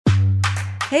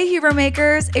Hey, Hero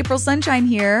Makers, April Sunshine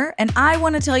here, and I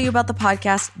want to tell you about the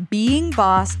podcast Being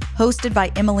Boss, hosted by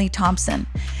Emily Thompson.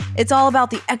 It's all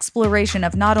about the exploration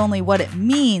of not only what it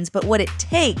means, but what it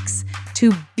takes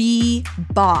to be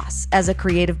boss as a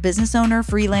creative business owner,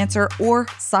 freelancer, or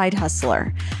side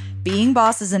hustler. Being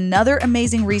Boss is another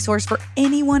amazing resource for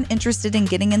anyone interested in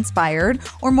getting inspired,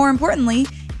 or more importantly,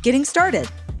 getting started.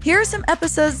 Here are some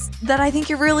episodes that I think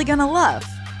you're really going to love.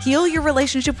 Heal your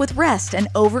relationship with rest and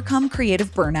overcome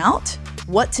creative burnout.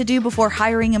 What to do before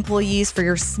hiring employees for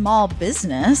your small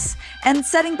business. And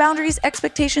setting boundaries,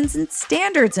 expectations, and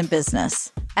standards in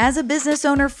business. As a business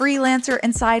owner, freelancer,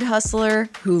 and side hustler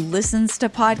who listens to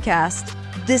podcasts,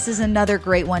 this is another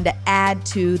great one to add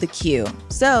to the queue.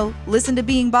 So listen to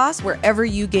Being Boss wherever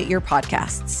you get your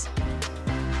podcasts.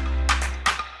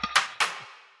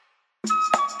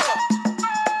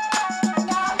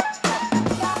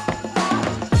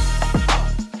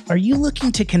 Are you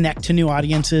looking to connect to new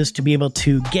audiences to be able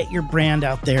to get your brand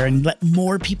out there and let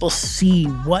more people see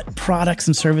what products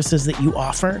and services that you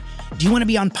offer? Do you want to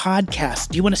be on podcasts?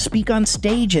 Do you want to speak on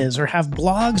stages or have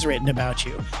blogs written about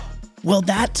you? Well,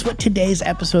 that's what today's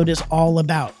episode is all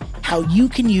about, how you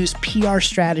can use PR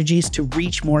strategies to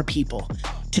reach more people.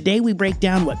 Today, we break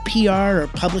down what PR or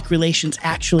public relations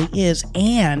actually is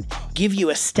and give you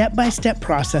a step-by-step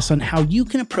process on how you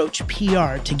can approach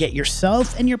PR to get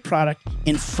yourself and your product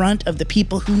in front of the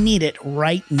people who need it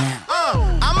right now.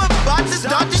 I'm about to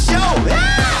start the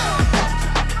show.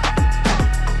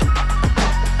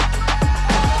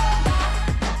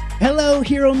 Hello,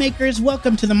 Hero Makers.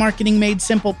 Welcome to the Marketing Made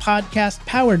Simple podcast,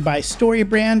 powered by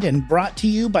StoryBrand and brought to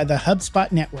you by the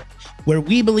HubSpot Network, where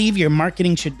we believe your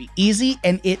marketing should be easy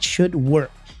and it should work.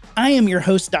 I am your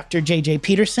host, Dr. JJ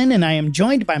Peterson, and I am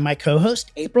joined by my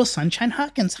co-host, April Sunshine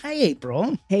Hawkins. Hi,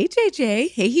 April. Hey,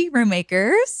 JJ. Hey, Hero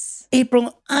Makers.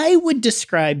 April, I would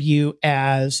describe you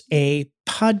as a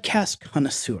podcast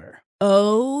connoisseur.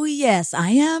 Oh, yes,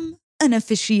 I am an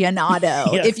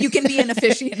aficionado. Yeah. If you can be an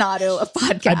aficionado of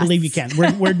podcasts. I believe you can.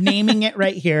 We're naming it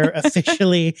right here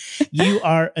officially. You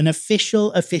are an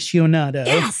official aficionado.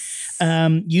 Yes.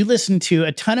 You listen to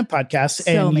a ton of podcasts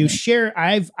and you share.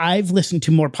 I've listened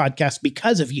to more podcasts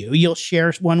because of you. You'll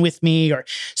share one with me or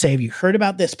say, have you heard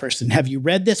about this person? Have you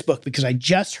read this book? Because I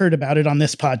just heard about it on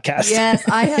this podcast. Yes,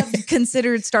 I have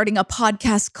considered starting a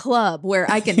podcast club where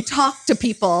I can talk to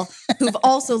people who've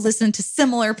also listened to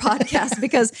similar podcasts,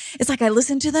 because it's like I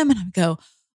listen to them and I go,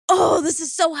 oh, this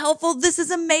is so helpful. This is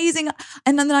amazing.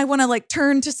 And then I want to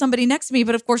turn to somebody next to me.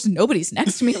 But of course, nobody's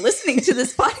next to me listening to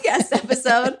this podcast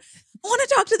episode. I want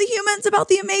to talk to the humans about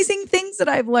the amazing things that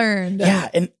I've learned. Yeah.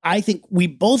 And I think we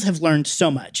both have learned so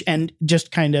much, and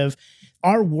just kind of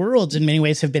our worlds in many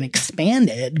ways have been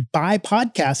expanded by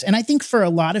podcasts. And I think for a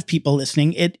lot of people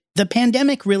listening, the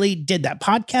pandemic really did that.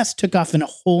 Podcasts took off in a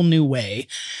whole new way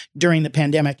during the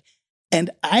pandemic.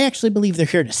 And I actually believe they're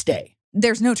here to stay.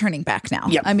 There's no turning back now.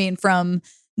 Yep. I mean, from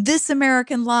This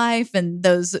American Life and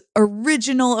those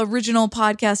original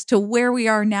podcasts to where we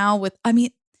are now with,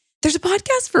 there's a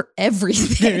podcast for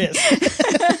everything. There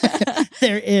is.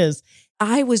 There is.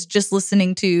 I was just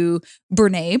listening to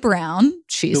Brené Brown.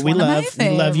 She's one of my favorites. We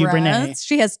love you, Brené.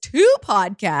 She has 2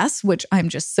 podcasts, which I'm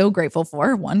just so grateful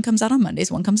for. One comes out on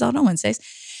Mondays, one comes out on Wednesdays.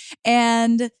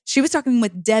 And she was talking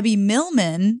with Debbie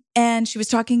Millman, and she was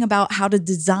talking about how to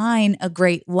design a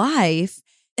great life.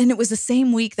 And it was the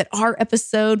same week that our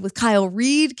episode with Kyle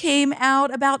Reed came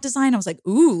out about design. I was like,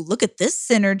 ooh, look at this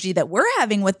synergy that we're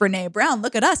having with Brené Brown.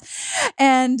 Look at us.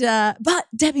 And, but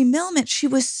Debbie Millman, she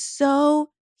was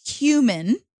so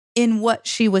human in what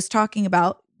she was talking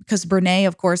about, because Brené,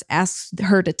 of course, asked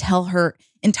her to tell her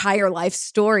entire life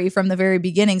story from the very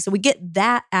beginning. So we get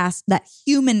that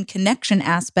human connection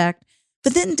aspect.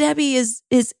 But then Debbie is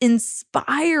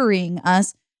inspiring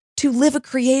us to live a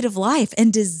creative life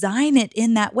and design it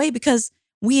in that way, because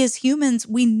we as humans,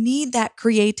 we need that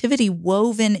creativity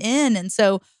woven in. And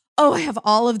so, I have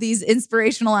all of these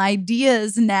inspirational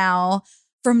ideas now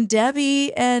from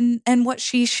Debbie and what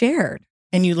she shared.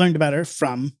 And you learned about her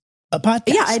from a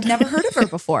podcast. Yeah, I'd never heard of her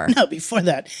before. No, before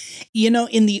that.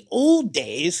 In the old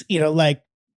days, like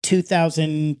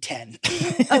 2010.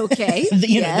 Okay.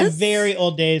 The very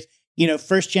old days,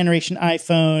 first generation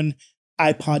iPhone,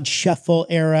 iPod Shuffle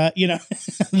era,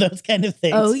 those kind of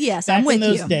things. Oh, yes, Back I'm with in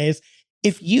those you. days,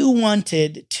 if you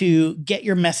wanted to get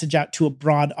your message out to a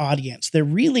broad audience, there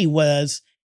really was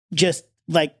just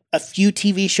like a few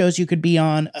TV shows you could be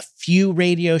on, a few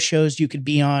radio shows you could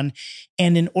be on.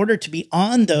 And in order to be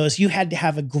on those, you had to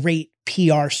have a great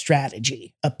PR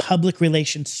strategy, a public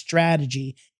relations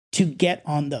strategy to get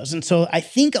on those. And so I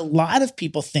think a lot of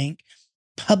people think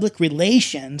public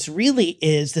relations really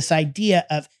is this idea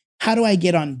of how do I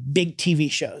get on big TV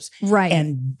shows Right.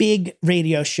 and big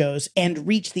radio shows and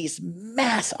reach these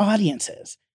mass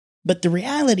audiences. But the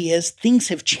reality is things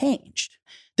have changed.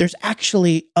 There's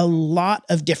actually a lot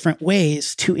of different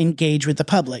ways to engage with the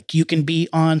public. You can be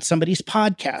on somebody's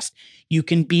podcast. You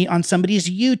can be on somebody's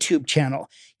YouTube channel.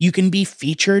 You can be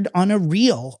featured on a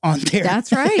reel on their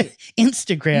That's right.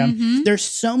 Instagram. Mhm. There's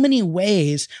so many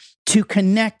ways to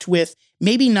connect with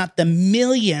maybe not the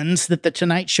millions that The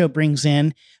Tonight Show brings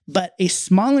in, but a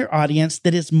smaller audience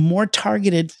that is more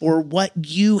targeted for what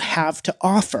you have to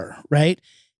offer, right?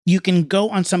 You can go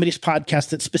on somebody's podcast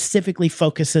that specifically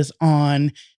focuses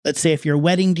on, let's say if you're a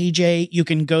wedding DJ, you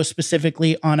can go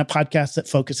specifically on a podcast that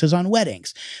focuses on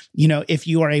weddings. You know, if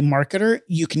you are a marketer,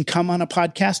 you can come on a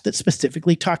podcast that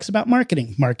specifically talks about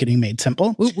marketing. Marketing Made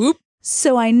Simple. Whoop, whoop.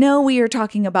 So I know we are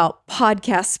talking about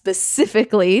podcasts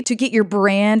specifically to get your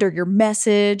brand or your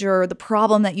message or the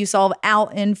problem that you solve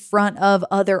out in front of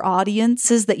other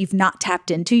audiences that you've not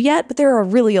tapped into yet. But there are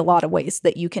really a lot of ways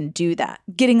that you can do that.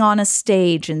 Getting on a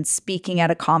stage and speaking at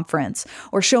a conference,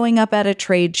 or showing up at a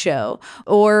trade show,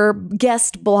 or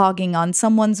guest blogging on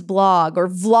someone's blog, or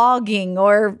vlogging,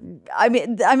 or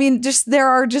I mean, just there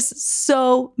are just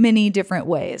so many different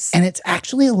ways. And it's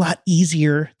actually a lot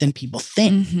easier than people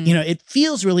think. Mhm. You know, it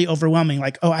feels really overwhelming,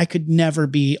 like, oh, I could never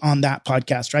be on that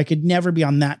podcast, or I could never be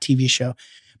on that TV show.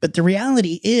 But the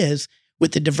reality is,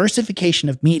 with the diversification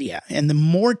of media and the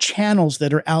more channels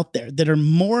that are out there that are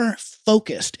more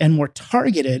focused and more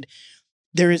targeted,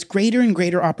 there is greater and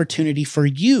greater opportunity for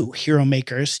you, hero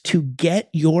makers, to get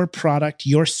your product,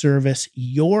 your service,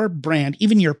 your brand,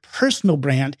 even your personal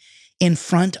brand in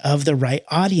front of the right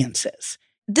audiences.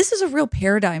 This is a real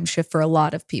paradigm shift for a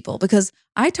lot of people, because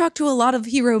I talk to a lot of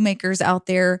hero makers out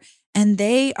there and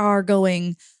they are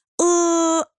going,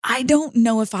 I don't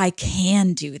know if I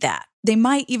can do that. They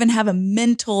might even have a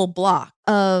mental block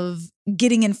of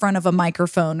getting in front of a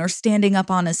microphone or standing up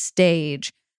on a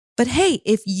stage. But hey,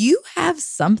 if you have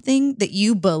something that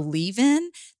you believe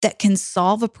in that can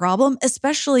solve a problem,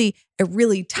 especially a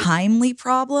really timely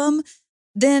problem,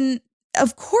 then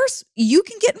of course you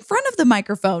can get in front of the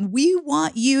microphone. We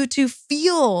want you to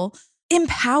feel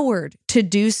empowered to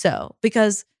do so,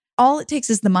 because all it takes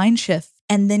is the mind shift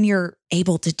and then you're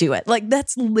able to do it. Like,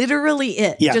 that's literally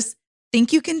it. Yeah. Just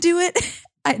think you can do it.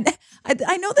 I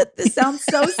know that this sounds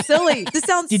so silly. This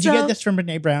sounds Did you get this from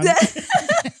Brene Brown?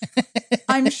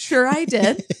 I'm sure I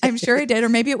did. Or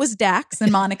maybe it was Dax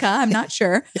and Monica. I'm not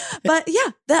sure. But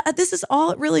yeah, this is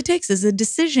all it really takes is a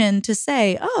decision to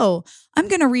say, oh, I'm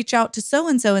going to reach out to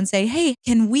so-and-so and say, hey,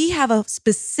 can we have a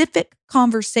specific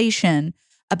conversation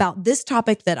about this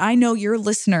topic that I know your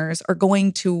listeners are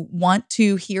going to want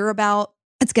to hear about?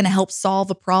 It's going to help solve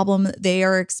a problem that they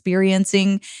are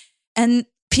experiencing. And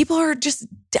people are just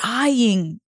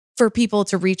dying for people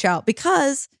to reach out,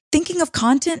 because thinking of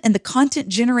content and the content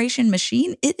generation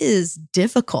machine, it is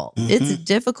difficult. Mm-hmm. It's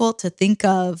difficult to think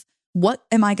of, what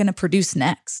am I going to produce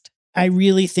next? I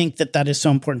really think that that is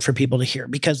so important for people to hear,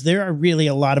 because there are really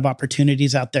a lot of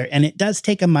opportunities out there, and it does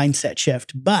take a mindset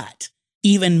shift. But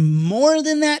even more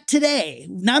than that today,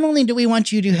 not only do we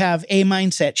want you to have a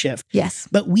mindset shift, Yes.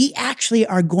 but we actually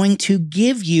are going to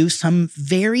give you some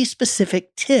very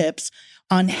specific tips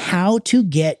on how to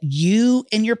get you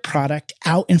and your product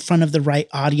out in front of the right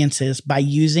audiences by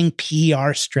using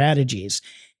PR strategies.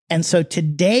 And so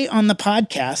today on the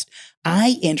podcast,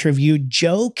 I interviewed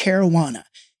Jo Caruana,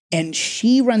 and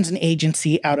she runs an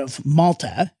agency out of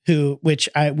Malta, which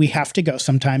we have to go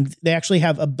sometime. They actually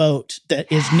have a boat that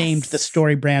is named the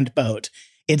Story Brand Boat.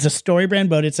 It's a Story Brand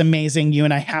boat. It's amazing. You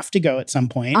and I have to go at some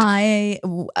point. Let's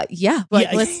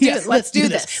do it. Let's do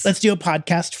this. Let's do a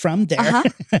podcast from there. Uh-huh.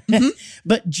 Mm-hmm.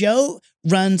 But Jo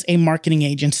runs a marketing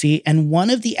agency, and one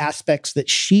of the aspects that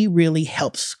she really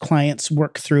helps clients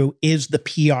work through is the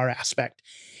PR aspect.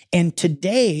 And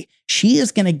today, she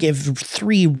is going to give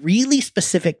 3 really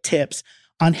specific tips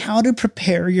on how to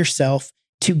prepare yourself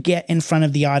to get in front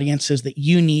of the audiences that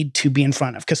you need to be in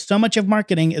front of. Because so much of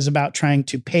marketing is about trying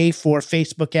to pay for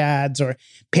Facebook ads or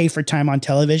pay for time on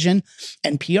television.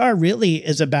 And PR really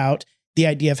is about the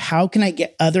idea of, how can I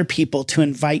get other people to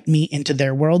invite me into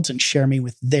their worlds and share me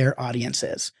with their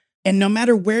audiences? And no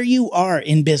matter where you are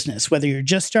in business, whether you're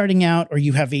just starting out or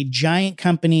you have a giant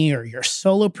company or you're a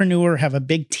solopreneur, have a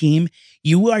big team,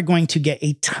 you are going to get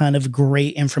a ton of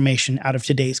great information out of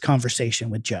today's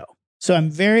conversation with Jo. So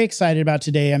I'm very excited about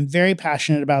today. I'm very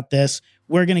passionate about this.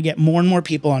 We're going to get more and more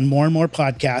people on more and more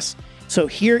podcasts. So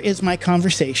here is my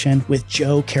conversation with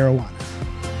Jo Caruana.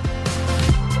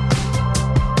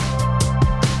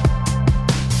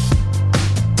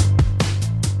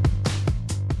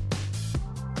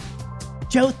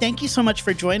 Jo, thank you so much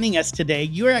for joining us today.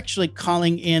 You're actually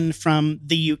calling in from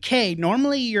the UK.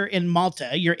 Normally you're in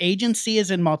Malta. Your agency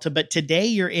is in Malta, but today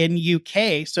you're in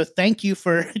UK. So thank you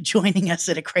for joining us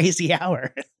at a crazy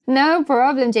hour. No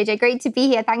problem, JJ. Great to be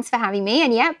here. Thanks for having me.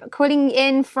 And yep, calling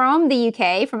in from the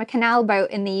UK, from a canal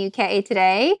boat in the UK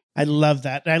today. I love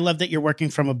that. I love that you're working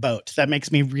from a boat. That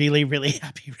makes me really, really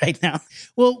happy right now.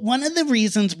 Well, one of the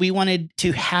reasons we wanted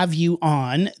to have you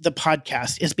on the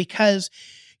podcast is because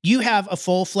you have a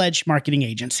full-fledged marketing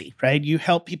agency, right? You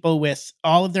help people with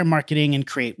all of their marketing and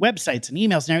create websites and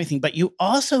emails and everything, but you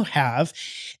also have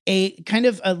a kind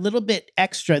of a little bit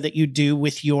extra that you do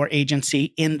with your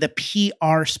agency in the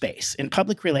PR space, in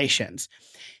public relations.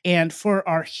 And for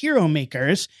our hero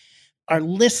makers, our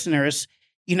listeners,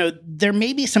 you know, there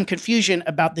may be some confusion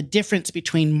about the difference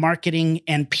between marketing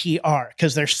and PR,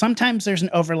 because sometimes there's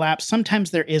an overlap, sometimes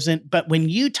there isn't. But when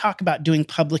you talk about doing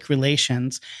public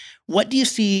relations, what do you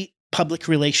see public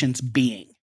relations being?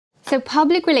 So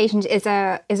public relations is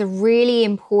a really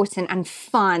important and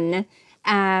fun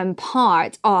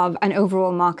part of an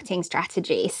overall marketing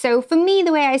strategy. So for me,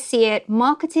 the way I see it,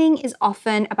 marketing is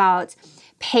often about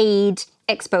paid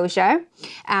exposure,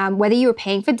 whether you are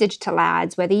paying for digital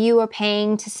ads, whether you are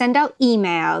paying to send out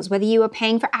emails, whether you are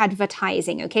paying for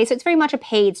advertising, okay? So it's very much a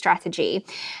paid strategy.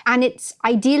 And it's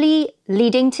ideally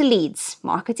leading to leads.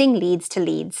 Marketing leads to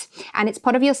leads. And it's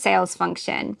part of your sales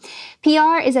function.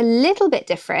 PR is a little bit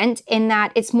different in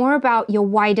that it's more about your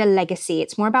wider legacy.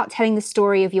 It's more about telling the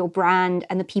story of your brand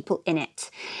and the people in it.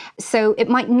 So it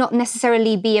might not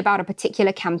necessarily be about a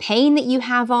particular campaign that you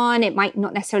have on. It might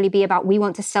not necessarily be about we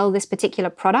want to sell this particular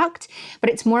product,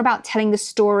 but it's more about telling the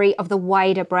story of the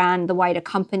wider brand, the wider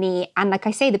company, and like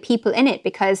I say, the people in it,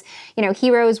 because, you know,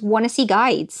 heroes want to see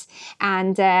guides.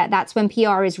 And that's when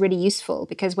PR is really useful,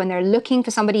 because when they're looking for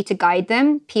somebody to guide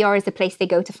them, PR is the place they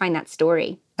go to find that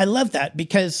story. I love that,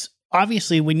 because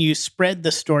obviously when you spread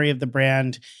the story of the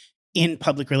brand in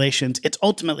public relations, it's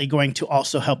ultimately going to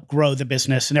also help grow the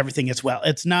business and everything as well.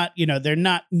 It's not, you know, they're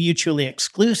not mutually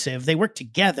exclusive. They work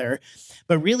together,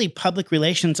 but really public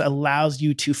relations allows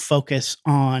you to focus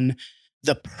on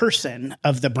the person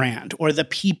of the brand or the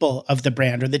people of the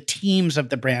brand or the teams of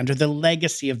the brand or the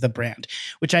legacy of the brand,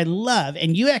 which I love.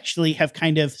 And you actually have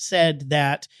kind of said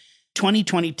that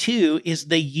 2022 is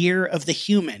the year of the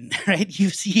human, right?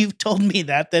 You've told me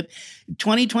that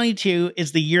 2022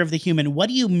 is the year of the human. What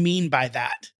do you mean by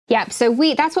that? Yeah, so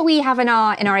that's what we have in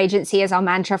our agency as our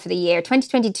mantra for the year,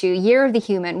 2022, year of the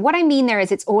human. What I mean there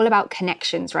is it's all about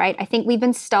connections, right? I think we've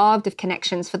been starved of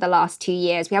connections for the last 2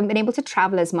 years. We haven't been able to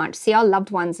travel as much, see our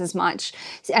loved ones as much,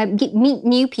 meet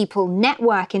new people,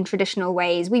 network in traditional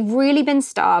ways. We've really been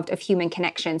starved of human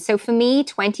connection. So for me,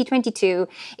 2022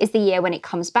 is the year when it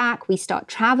comes back. We start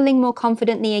traveling more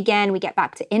confidently again. We get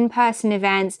back to in-person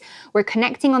events. We're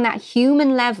connecting on that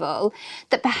human level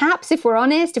that perhaps, if we're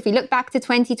honest, if we look back to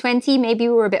 2020, maybe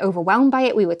we were a bit overwhelmed by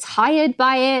it. We were tired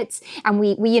by it. And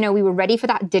we were ready for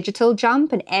that digital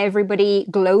jump, and everybody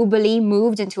globally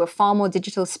moved into a far more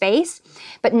digital space.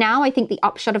 But now I think the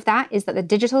upshot of that is that the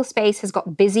digital space has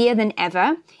got busier than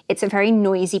ever. It's a very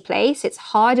noisy place. It's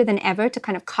harder than ever to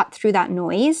kind of cut through that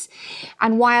noise.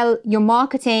 And while your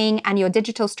marketing and your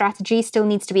digital strategy still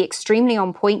needs to be extremely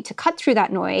on point to cut through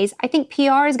that noise, I think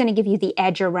PR is going to give you the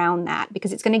edge around that,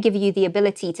 because it's going to give you the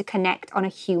ability to connect on a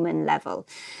human level.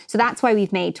 So that's why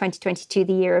we've made 2022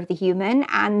 the year of the human.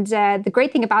 And the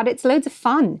great thing about it, it's loads of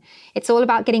fun. It's all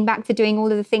about getting back to doing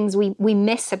all of the things we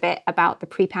miss a bit about the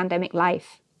pre-pandemic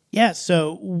life. Yeah.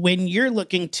 So when you're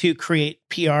looking to create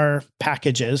PR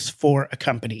packages for a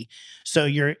company, so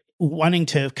you're wanting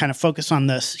to kind of focus on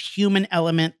this human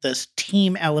element, this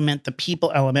team element, the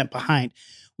people element behind,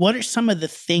 what are some of the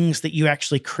things that you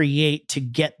actually create to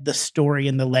get the story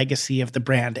and the legacy of the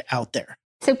brand out there?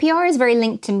 So PR is very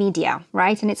linked to media,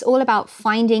 right? And it's all about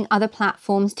finding other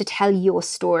platforms to tell your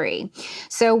story.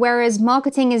 So whereas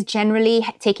marketing is generally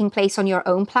taking place on your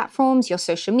own platforms, your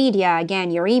social media, again,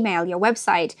 your email, your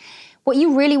website, what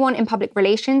you really want in public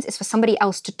relations is for somebody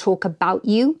else to talk about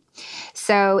you.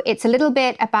 So it's a little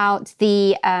bit about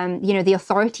the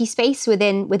authority space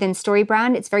within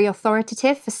StoryBrand. It's very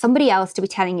authoritative for somebody else to be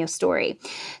telling your story.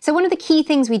 So one of the key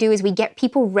things we do is we get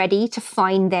people ready to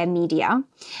find their media.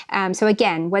 So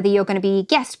again, whether you're going to be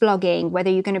guest blogging, whether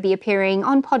you're going to be appearing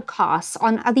on podcasts,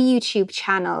 on other YouTube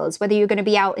channels, whether you're going to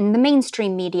be out in the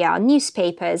mainstream media,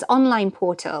 newspapers, online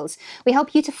portals, we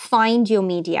help you to find your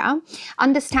media,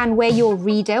 understand where your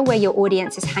reader, where your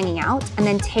audience is hanging out, and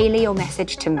then tailor your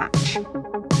message to match.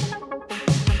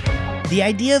 The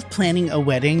idea of planning a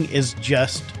wedding is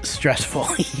just stressful.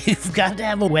 You've got to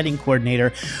have a wedding coordinator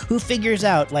who figures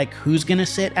out like who's going to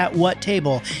sit at what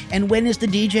table and when is the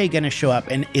DJ going to show up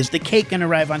and is the cake going to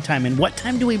arrive on time and what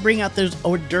time do we bring out those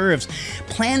hors d'oeuvres.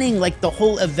 Planning like the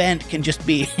whole event can just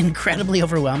be incredibly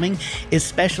overwhelming,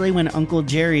 especially when Uncle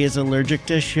Jerry is allergic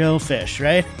to shellfish,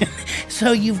 right?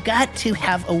 So you've got to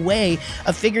have a way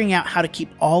of figuring out how to keep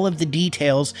all of the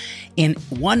details in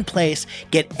one place,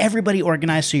 get everybody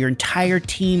organized so your entire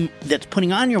team that's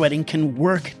putting on your wedding can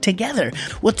work together.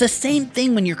 Well, it's the same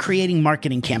thing when you're creating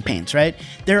marketing campaigns, right?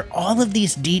 There are all of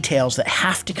these details that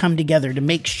have to come together to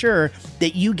make sure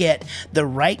that you get the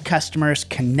right customers,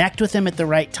 connect with them at the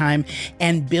right time,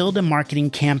 and build a marketing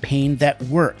campaign that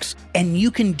works. And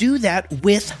you can do that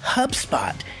with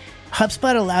HubSpot.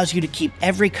 HubSpot allows you to keep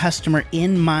every customer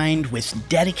in mind with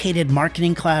dedicated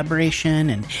marketing collaboration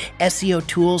and SEO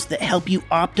tools that help you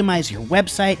optimize your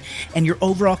website and your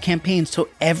overall campaign so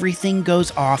everything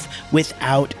goes off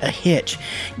without a hitch.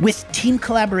 With team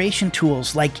collaboration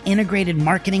tools like integrated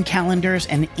marketing calendars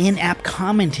and in-app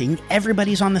commenting,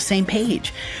 everybody's on the same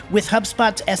page. With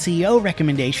HubSpot's SEO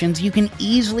recommendations, you can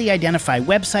easily identify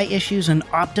website issues and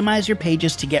optimize your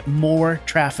pages to get more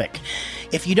traffic.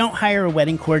 If you don't hire a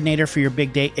wedding coordinator for your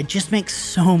big day, it just makes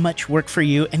so much work for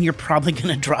you and you're probably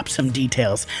going to drop some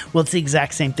details. Well, it's the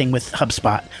exact same thing with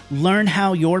HubSpot. Learn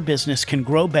how your business can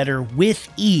grow better with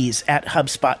ease at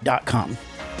HubSpot.com.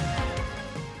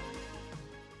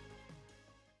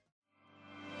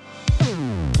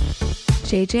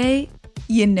 JJ,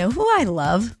 you know who I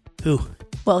love? Who?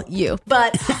 Well, you,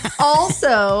 but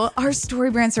also our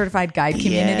StoryBrand Certified Guide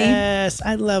community. Yes,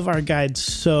 I love our guides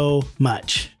so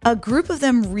much. A group of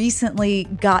them recently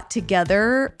got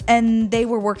together and they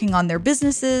were working on their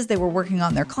businesses. They were working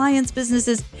on their clients'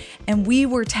 businesses. And we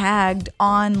were tagged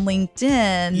on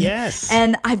LinkedIn. Yes.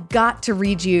 And I've got to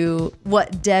read you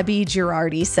what Debbie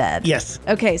Girardi said. Yes.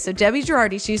 Okay, so Debbie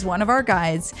Girardi, she's one of our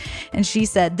guides. And she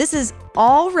said, this is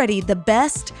already the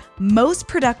best, most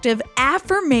productive,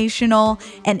 affirmational,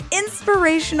 and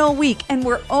inspirational week. And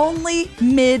we're only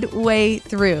midway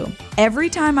through. Every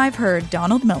time I've heard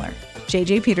Donald Miller,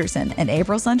 JJ Peterson, and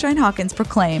April Sunshine Hawkins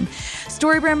proclaim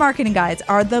StoryBrand marketing guides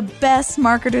are the best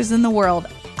marketers in the world,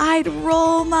 I'd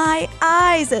roll my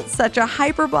eyes at such a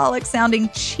hyperbolic sounding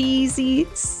cheesy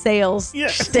sales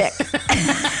shtick.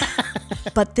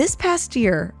 But this past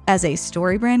year, as a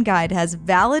StoryBrand guide has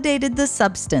validated the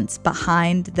substance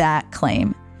behind that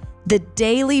claim. The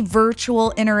daily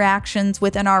virtual interactions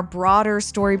within our broader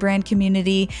StoryBrand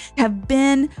community have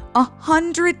been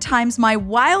 100 times my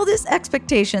wildest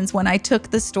expectations when I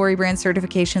took the StoryBrand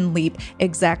certification leap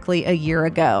exactly a year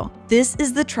ago. This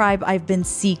is the tribe I've been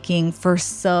seeking for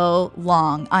so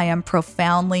long. I am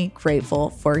profoundly grateful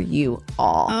for you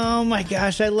all. Oh my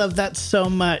gosh, I love that so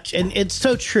much. And it's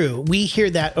so true. We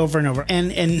hear that over and over.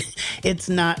 And it's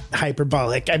not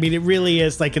hyperbolic. I mean, it really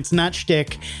is like, it's not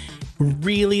shtick.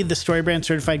 Really, the StoryBrand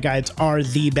Certified Guides are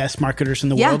the best marketers in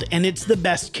the world, and it's the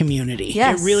best community.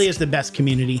 Yes. It really is the best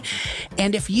community.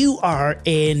 And if you are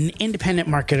an independent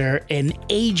marketer, an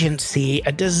agency,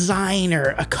 a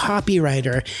designer, a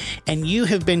copywriter, and you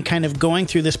have been kind of going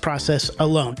through this process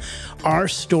alone, our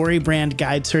StoryBrand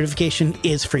Guide certification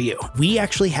is for you. We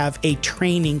actually have a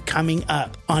training coming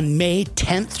up on May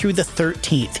 10th through the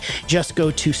 13th. Just go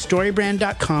to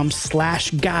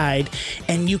storybrand.com/guide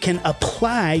and you can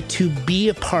apply to be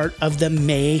a part of the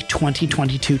May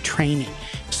 2022 training.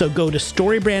 So go to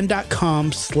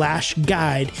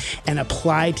storybrand.com/guide and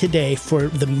apply today for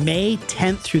the May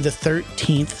 10th through the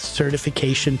 13th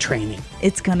certification training.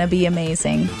 It's going to be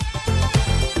amazing.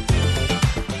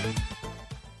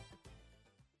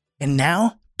 And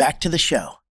now back to the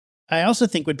show. I also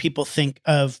think when people think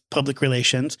of public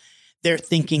relations, they're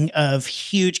thinking of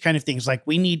huge kind of things like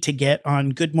we need to get on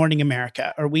Good Morning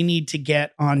America, or we need to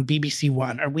get on BBC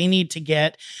One, or we need to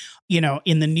get,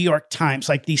 in the New York Times,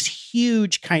 like these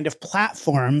huge kind of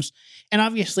platforms. And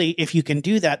obviously, if you can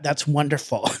do that, that's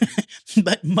wonderful.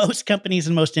 But most companies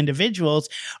and most individuals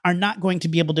are not going to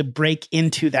be able to break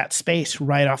into that space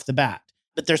right off the bat.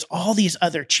 But there's all these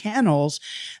other channels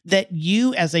that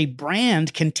you as a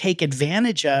brand can take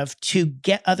advantage of to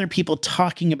get other people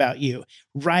talking about you,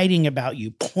 writing about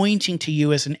you, pointing to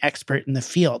you as an expert in the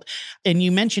field. And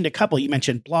you mentioned a couple. You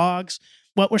mentioned blogs.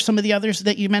 What were some of the others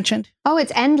that you mentioned? Oh,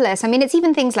 it's endless. I mean, it's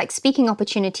even things like speaking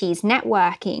opportunities,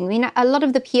 networking. I mean, a lot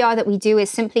of the PR that we do is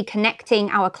simply connecting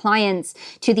our clients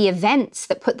to the events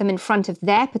that put them in front of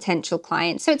their potential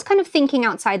clients. So it's kind of thinking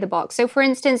outside the box. So for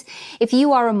instance, if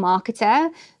you are a marketer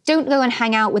Don't go and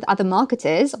hang out with other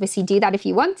marketers. Obviously, do that if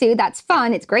you want to. That's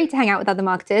fun. It's great to hang out with other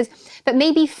marketers. But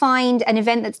maybe find an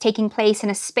event that's taking place in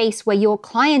a space where your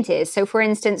client is. So, for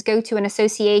instance, go to an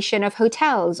association of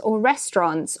hotels or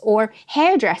restaurants or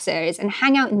hairdressers and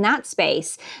hang out in that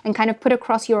space and kind of put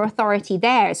across your authority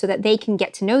there so that they can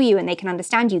get to know you and they can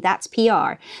understand you. That's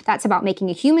PR. That's about making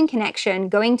a human connection,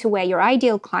 going to where your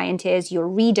ideal client is, your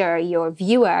reader, your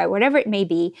viewer, whatever it may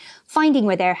be, finding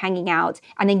where they're hanging out,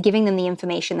 and then giving them the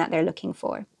information that they're looking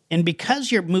for. And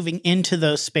because you're moving into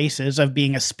those spaces of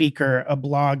being a speaker, a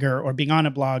blogger, or being on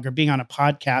a blog or being on a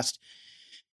podcast,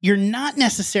 you're not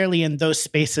necessarily in those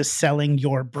spaces selling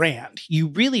your brand. You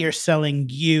really are selling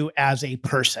you as a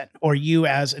person or you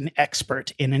as an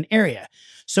expert in an area.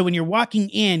 So when you're walking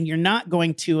in, you're not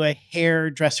going to a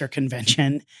hairdresser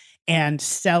convention and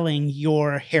selling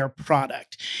your hair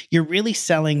product. You're really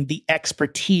selling the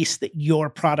expertise that your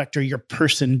product or your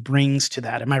person brings to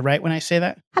that. Am I right when I say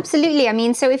that? Absolutely. I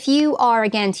mean, so if you are,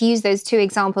 again, to use those two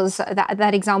examples,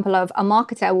 that example of a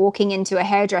marketer walking into a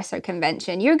hairdresser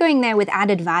convention, you're going there with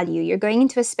added value. You're going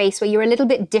into a space where you're a little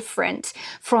bit different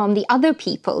from the other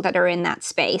people that are in that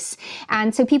space.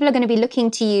 And so people are going to be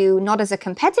looking to you not as a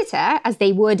competitor, as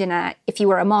they would if you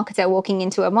were a marketer walking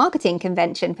into a marketing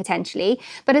convention potentially,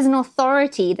 but as an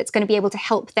authority that's going to be able to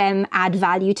help them add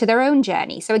value to their own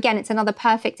journey. So again, it's another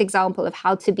perfect example of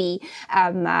how to be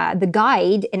the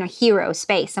guide in a hero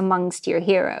space amongst your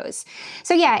heroes.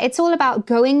 So yeah, it's all about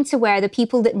going to where the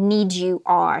people that need you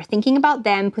are, thinking about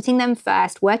them, putting them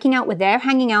first, working out where they're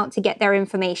hanging out to get their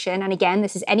information. And again,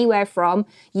 this is anywhere from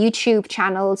YouTube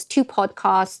channels to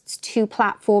podcasts to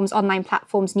platforms, online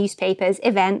platforms, newspapers,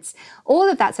 events, all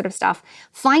of that sort of stuff,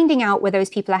 finding out where those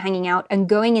people are hanging out and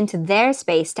going into their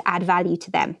space to add value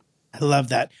to them. I love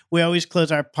that. We always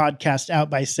close our podcast out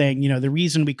by saying, the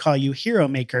reason we call you hero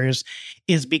makers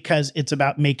is because it's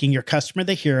about making your customer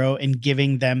the hero and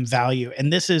giving them value.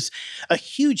 And this is a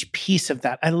huge piece of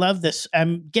that. I love this.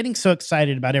 I'm getting so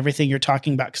excited about everything you're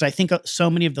talking about because I think so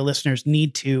many of the listeners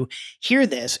need to hear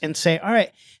this and say, all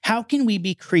right, how can we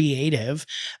be creative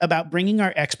about bringing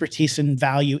our expertise and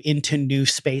value into new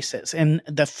spaces? And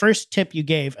the first tip you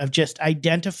gave of just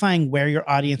identifying where your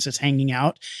audience is hanging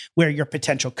out, where your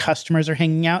potential customers are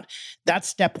hanging out, that's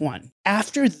step one.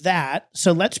 After that,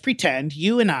 so let's pretend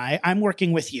you and I'm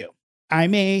working with you.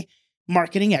 I'm a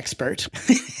marketing expert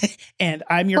and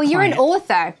I'm your client. You're an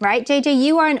author, right? JJ,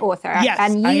 you are an author. Yes,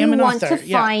 and I am an want author. to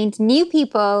find new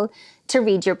people to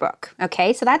read your book.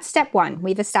 Okay, so that's step one.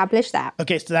 We've established that.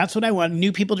 Okay, so that's what I want,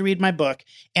 new people to read my book.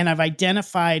 And I've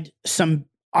identified some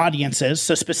audiences.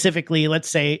 So specifically, let's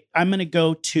say I'm going to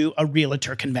go to a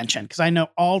realtor convention because I know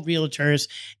all realtors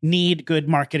need good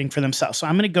marketing for themselves. So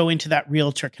I'm going to go into that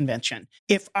realtor convention.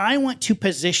 If I want to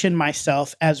position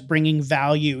myself as bringing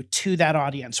value to that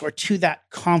audience or to that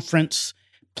conference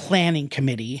planning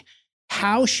committee,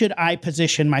 how should I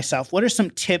position myself? What are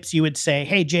some tips you would say,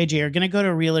 hey, JJ, you're going to go to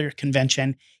a realtor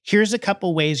convention. Here's a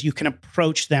couple ways you can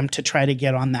approach them to try to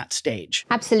get on that stage.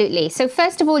 Absolutely. So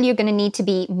first of all, you're going to need to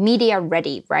be media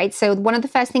ready, right? So one of the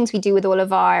first things we do with all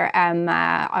of our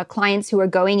clients who are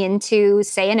going into,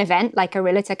 say, an event like a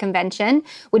realtor convention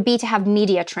would be to have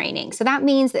media training. So that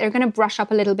means that they're going to brush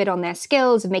up a little bit on their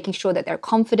skills of making sure that they're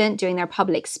confident doing their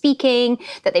public speaking,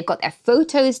 that they've got their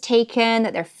photos taken,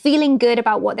 that they're feeling good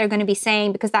about what they're going to be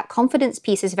saying, because that confidence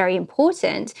piece is very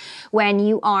important when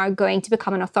you are going to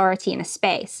become an authority in a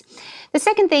space. The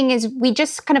second thing is we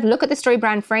just kind of look at the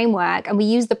StoryBrand framework and we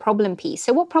use the problem piece.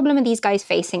 So what problem are these guys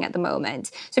facing at the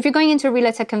moment? So if you're going into a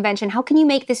realtor convention, how can you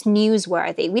make this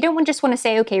newsworthy? We don't just want to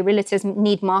say, okay, realtors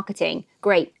need marketing.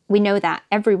 Great. We know that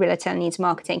every realtor needs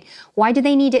marketing. Why do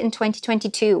they need it in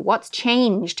 2022? What's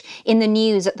changed in the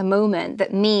news at the moment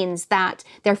that means that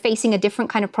they're facing a different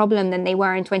kind of problem than they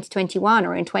were in 2021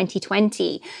 or in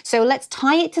 2020? So let's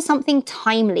tie it to something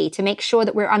timely to make sure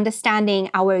that we're understanding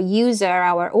our user,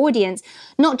 our audience,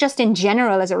 not just in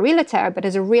general as a realtor, but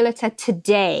as a realtor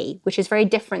today, which is very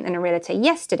different than a realtor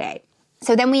yesterday.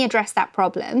 So then we address that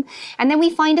problem and then we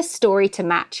find a story to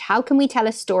match. How can we tell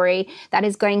a story that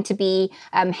is going to be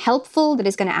helpful, that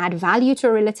is going to add value to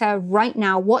a realtor right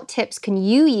now? What tips can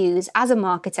you use as a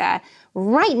marketer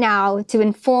right now to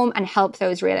inform and help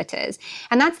those realtors?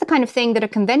 And that's the kind of thing that a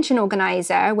convention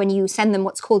organizer, when you send them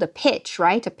what's called a pitch,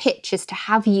 right? A pitch is to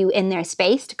have you in their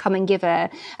space to come and give a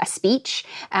speech,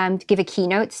 to give a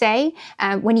keynote, say.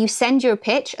 When you send your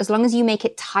pitch, as long as you make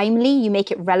it timely, you make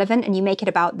it relevant, and you make it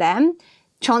about them,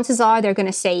 chances are they're going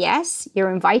to say yes.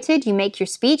 You're invited, you make your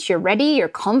speech, you're ready, you're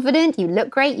confident, you look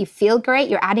great, you feel great,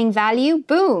 you're adding value.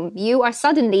 Boom, you are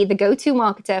suddenly the go-to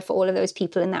marketer for all of those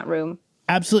people in that room.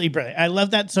 Absolutely brilliant. I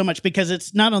love that so much because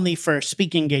it's not only for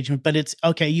speaking engagement, but it's,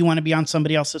 okay, you want to be on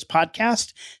somebody else's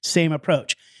podcast? Same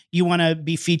approach. You want to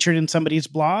be featured in somebody's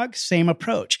blog? Same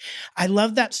approach. I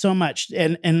love that so much.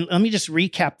 And let me just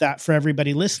recap that for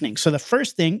everybody listening. So the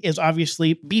first thing is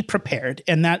obviously be prepared,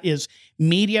 and that is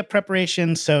media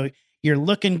preparation. So you're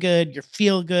looking good, you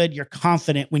feel good, you're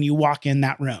confident when you walk in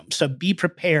that room. So be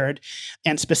prepared.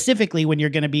 And specifically when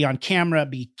you're going to be on camera,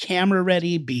 be camera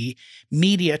ready, be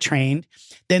media trained.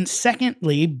 Then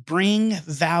secondly, bring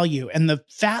value. And the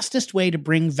fastest way to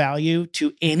bring value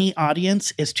to any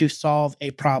audience is to solve a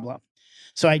problem.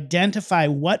 So identify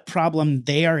what problem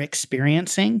they are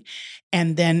experiencing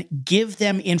and then give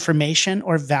them information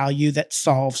or value that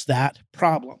solves that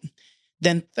problem.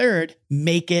 Then third,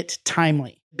 make it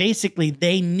timely. Basically,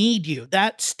 they need you.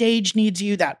 That stage needs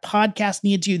you. That podcast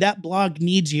needs you. That blog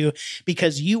needs you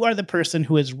because you are the person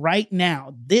who is right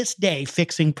now, this day,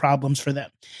 fixing problems for them.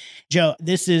 Jo,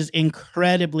 this is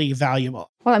incredibly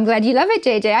valuable. Well, I'm glad you love it,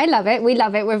 JJ. I love it. We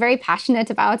love it. We're very passionate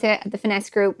about it at the Finesse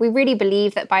Group. We really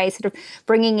believe that by sort of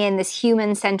bringing in this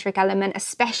human-centric element,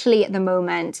 especially at the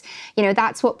moment,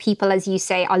 that's what people, as you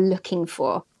say, are looking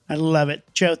for. I love it.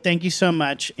 Jo, thank you so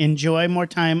much. Enjoy more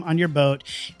time on your boat.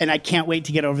 And I can't wait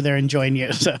to get over there and join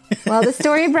you. So. Well, the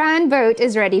StoryBrand boat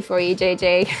is ready for you,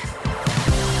 JJ.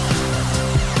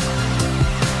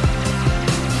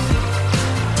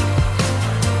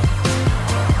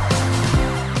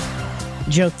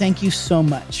 Jo, thank you so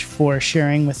much for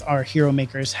sharing with our hero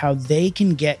makers how they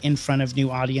can get in front of new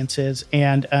audiences.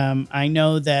 And I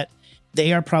know that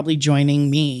they are probably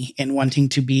joining me in wanting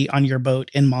to be on your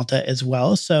boat in Malta as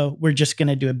well. So we're just going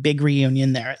to do a big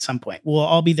reunion there at some point. We'll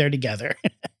all be there together.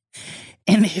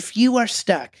 And if you are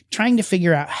stuck trying to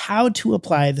figure out how to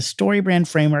apply the StoryBrand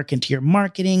framework into your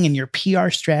marketing and your PR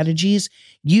strategies,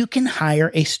 you can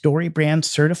hire a StoryBrand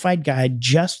certified guide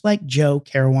just like Jo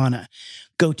Caruana.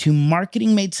 Go to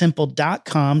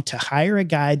marketingmadesimple.com to hire a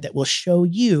guide that will show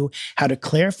you how to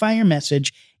clarify your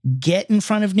message, get in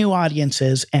front of new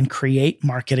audiences, and create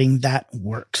marketing that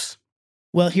works.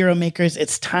 Well, hero makers,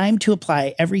 it's time to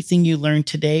apply everything you learned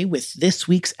today with this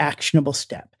week's actionable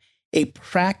step. A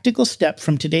practical step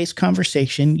from today's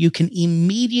conversation you can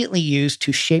immediately use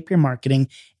to shape your marketing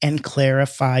and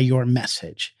clarify your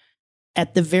message.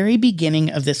 At the very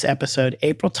beginning of this episode,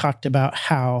 April talked about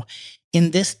how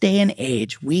in this day and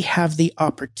age, we have the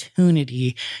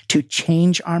opportunity to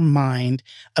change our mind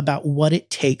about what it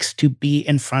takes to be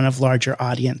in front of larger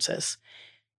audiences.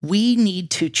 We need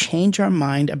to change our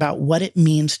mind about what it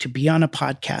means to be on a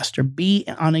podcast or be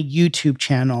on a YouTube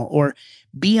channel or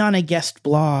be on a guest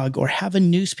blog or have a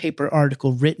newspaper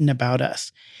article written about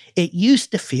us. It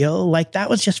used to feel like that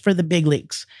was just for the big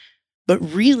leagues, but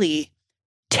really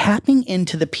tapping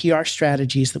into the PR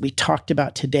strategies that we talked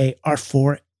about today are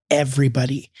for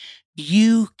everybody.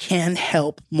 You can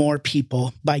help more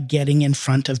people by getting in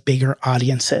front of bigger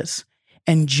audiences.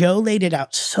 And Jo laid it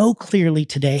out so clearly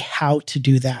today how to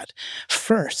do that.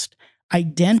 First,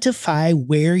 identify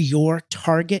where your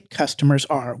target customers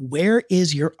are. Where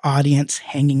is your audience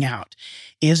hanging out?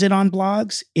 Is it on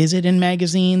blogs? Is it in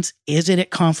magazines? Is it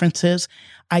at conferences?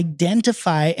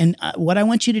 Identify, and what I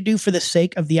want you to do for the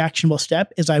sake of the actionable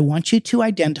step is I want you to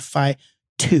identify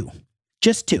two,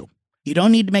 just two. You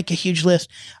don't need to make a huge list.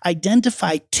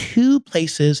 Identify 2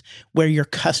 places where your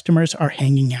customers are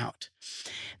hanging out.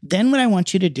 Then what I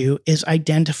want you to do is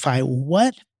identify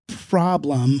what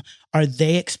problem are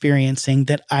they experiencing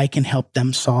that I can help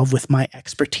them solve with my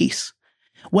expertise.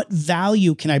 What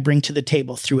value can I bring to the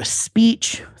table through a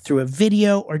speech, through a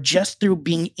video, or just through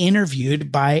being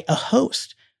interviewed by a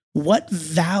host? What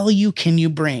value can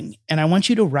you bring? And I want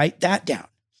you to write that down.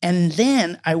 And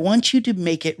then I want you to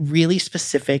make it really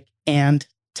specific and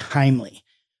timely.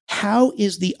 How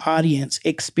is the audience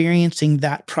experiencing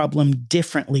that problem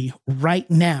differently right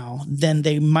now than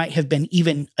they might have been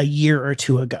even a year or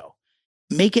 2 ago?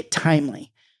 Make it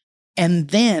timely. And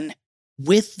then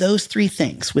with those 3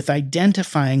 things, with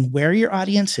identifying where your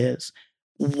audience is,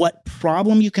 what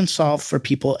problem you can solve for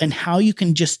people, and how you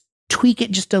can just tweak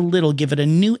it just a little, give it a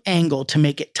new angle to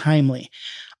make it timely,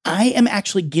 I am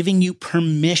actually giving you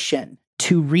permission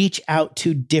to reach out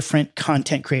to different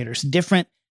content creators, different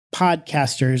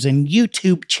podcasters and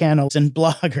YouTube channels and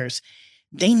bloggers.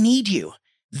 They need you.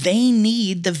 They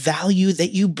need the value that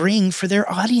you bring for their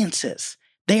audiences.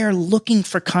 They are looking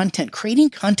for content. Creating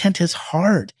content is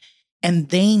hard, and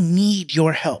they need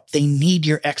your help. They need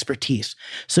your expertise.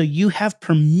 So you have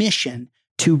permission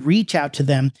to reach out to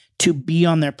them, to be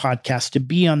on their podcast, to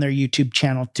be on their YouTube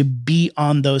channel, to be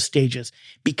on those stages,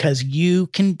 because you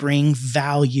can bring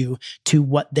value to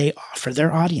what they offer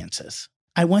their audiences.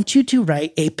 I want you to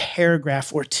write a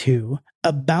paragraph or two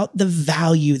about the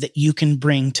value that you can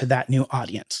bring to that new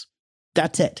audience.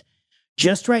 That's it.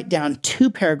 Just write down 2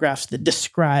 paragraphs that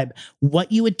describe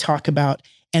what you would talk about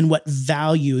and what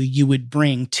value you would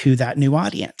bring to that new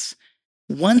audience.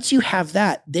 Once you have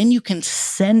that, then you can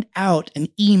send out an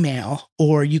email,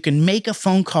 or you can make a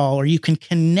phone call, or you can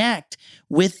connect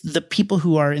with the people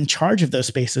who are in charge of those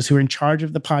spaces, who are in charge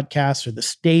of the podcasts or the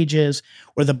stages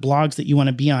or the blogs that you want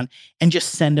to be on, and just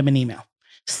send them an email.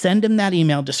 Send them that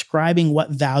email describing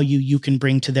what value you can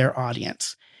bring to their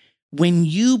audience. When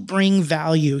you bring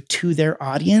value to their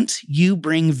audience, you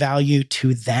bring value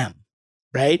to them,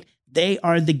 right? They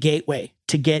are the gateway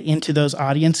to get into those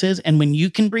audiences. And when you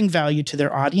can bring value to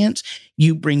their audience,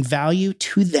 you bring value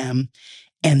to them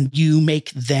and you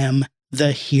make them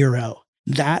the hero.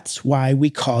 That's why we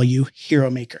call you hero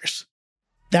makers.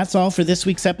 That's all for this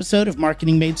week's episode of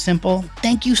Marketing Made Simple.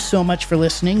 Thank you so much for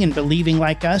listening and believing,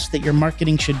 like us, that your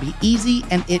marketing should be easy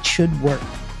and it should work.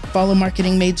 Follow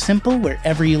Marketing Made Simple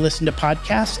wherever you listen to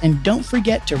podcasts, and don't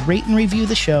forget to rate and review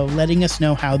the show, letting us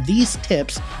know how these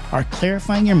tips are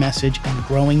clarifying your message and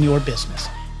growing your business.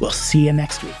 We'll see you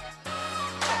next week.